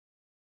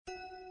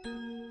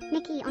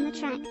Nikki on the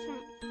track.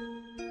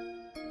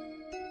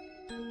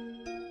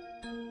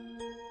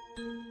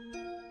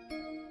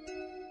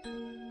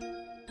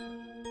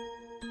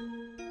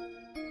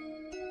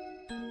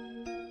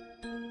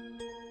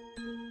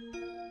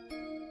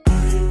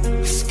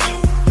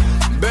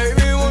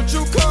 Baby, won't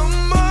you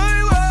come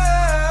my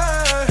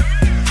way?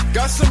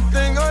 Got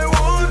something I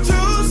want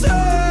to say.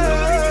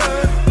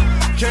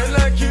 Can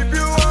I keep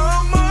you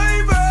on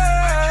my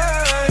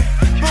way?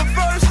 But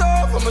first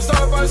off, I'ma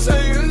start by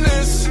saying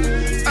this.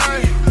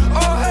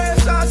 All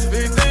headshots, if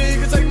you think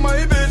you can take my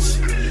bitch.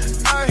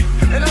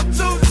 And I'm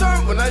too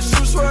turned when I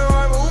shoot, swear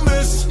I won't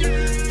miss.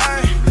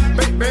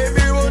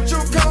 Baby, won't you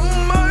come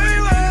my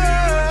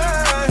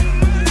way?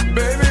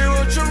 Baby,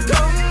 won't you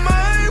come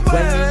my way?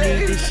 When you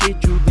need this shit,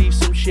 you leave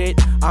some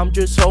shit. I'm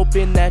just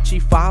hoping that she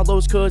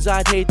follows, cause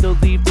I'd hate to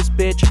leave this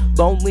bitch.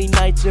 Lonely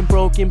nights and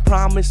broken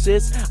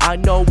promises. I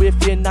know if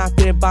you're not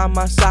there by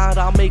my side,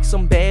 I'll make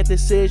some bad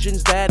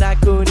decisions that I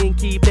couldn't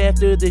keep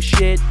after the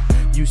shit.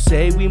 You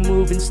say we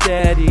moving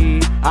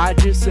steady, I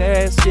just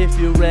asked if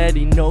you're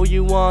ready. Know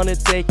you wanna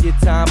take your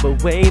time,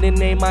 but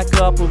waiting ain't my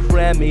cup of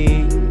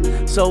Remy.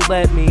 So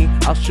let me,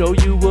 I'll show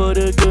you what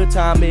a good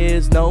time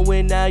is.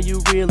 Knowing how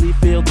you really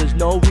feel, there's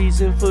no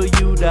reason for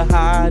you to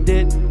hide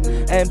it.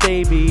 And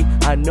baby,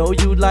 I know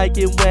you like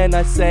it when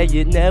I say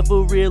it.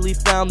 Never really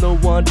found the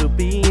one to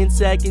be in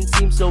second,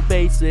 seems so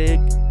basic.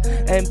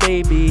 And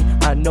baby,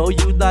 I know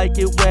you like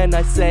it when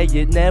I say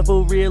it.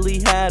 Never really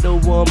had a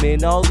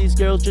woman, all these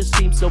girls just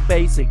seem so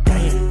basic.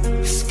 Damn.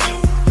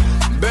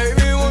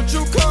 Baby, won't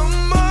you come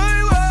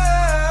my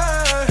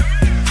way?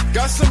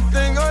 Got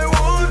something I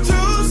want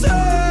to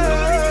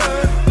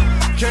say.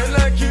 Can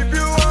I keep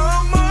you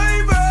on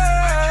my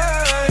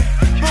way?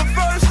 But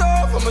first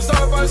off, I'ma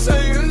start by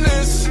saying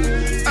this.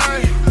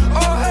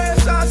 All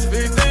headshots, if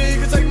you think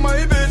you can take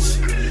my bitch.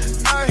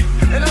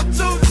 And I'm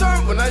too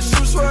turned when I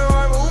shoot, swear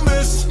I won't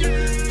miss.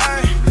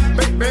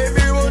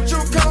 Baby, won't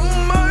you come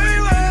my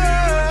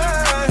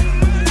way?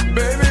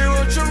 Baby,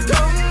 won't you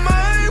come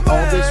my way?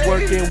 All this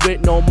working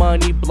with no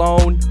money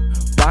blown,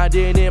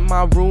 riding in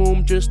my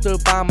room just to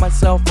buy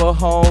myself a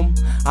home.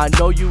 I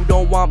know you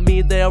don't want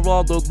me there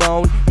all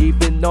alone,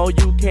 even though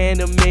you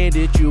can't admit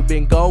it. You've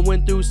been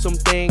going through some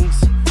things,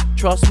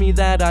 trust me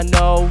that I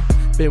know.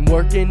 Been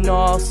working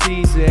all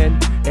season,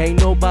 ain't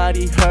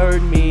nobody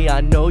heard me.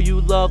 I know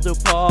you love the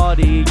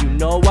party, you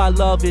know I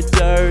love it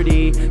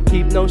dirty.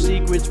 Keep no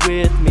secrets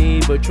with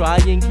me, but try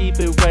and keep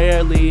it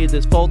rarely.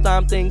 This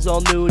full-time thing's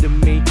all new to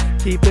me,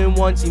 keeping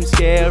one seems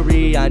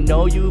scary. I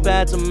know you've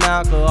had some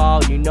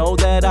alcohol, you know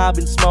that I've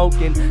been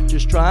smoking.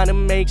 Just trying to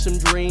make some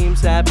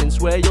dreams happen,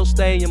 swear you'll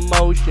stay in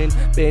motion.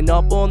 Been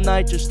up all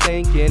night just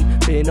thinking,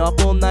 been up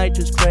all night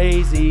just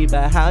crazy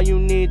about how you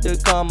need to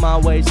come my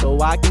way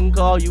so I can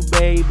call you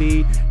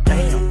baby.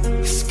 Damn.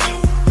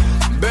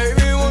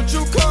 Baby, won't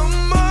you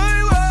come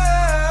my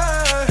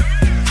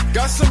way?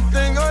 Got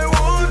something I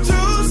want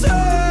to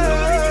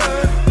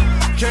say.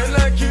 Can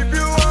I keep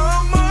you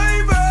on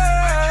my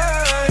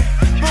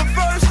way? But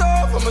first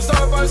off, I'ma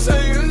start by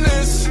saying